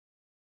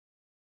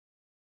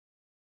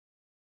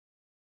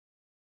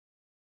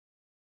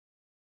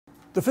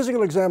The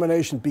physical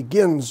examination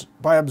begins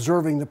by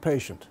observing the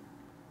patient.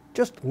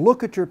 Just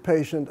look at your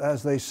patient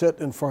as they sit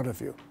in front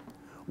of you.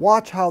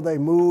 Watch how they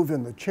move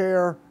in the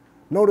chair.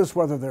 Notice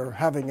whether they're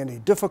having any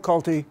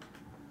difficulty.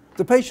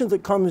 The patient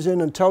that comes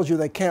in and tells you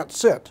they can't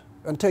sit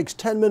and takes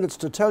 10 minutes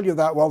to tell you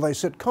that while they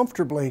sit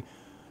comfortably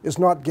is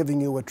not giving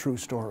you a true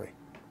story.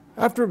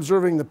 After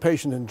observing the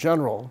patient in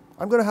general,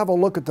 I'm going to have a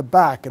look at the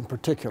back in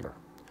particular.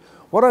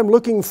 What I'm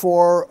looking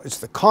for is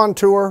the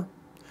contour,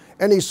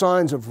 any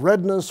signs of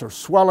redness or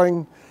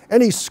swelling,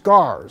 any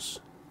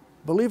scars.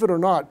 Believe it or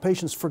not,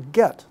 patients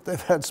forget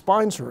they've had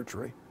spine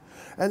surgery,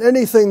 and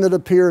anything that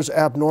appears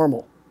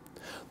abnormal.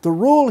 The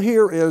rule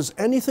here is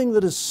anything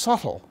that is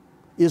subtle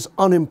is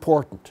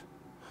unimportant.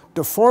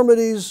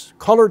 Deformities,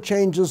 color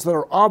changes that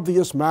are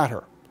obvious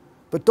matter,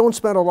 but don't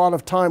spend a lot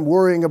of time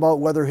worrying about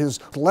whether his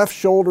left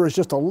shoulder is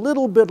just a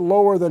little bit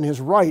lower than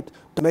his right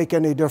to make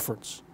any difference.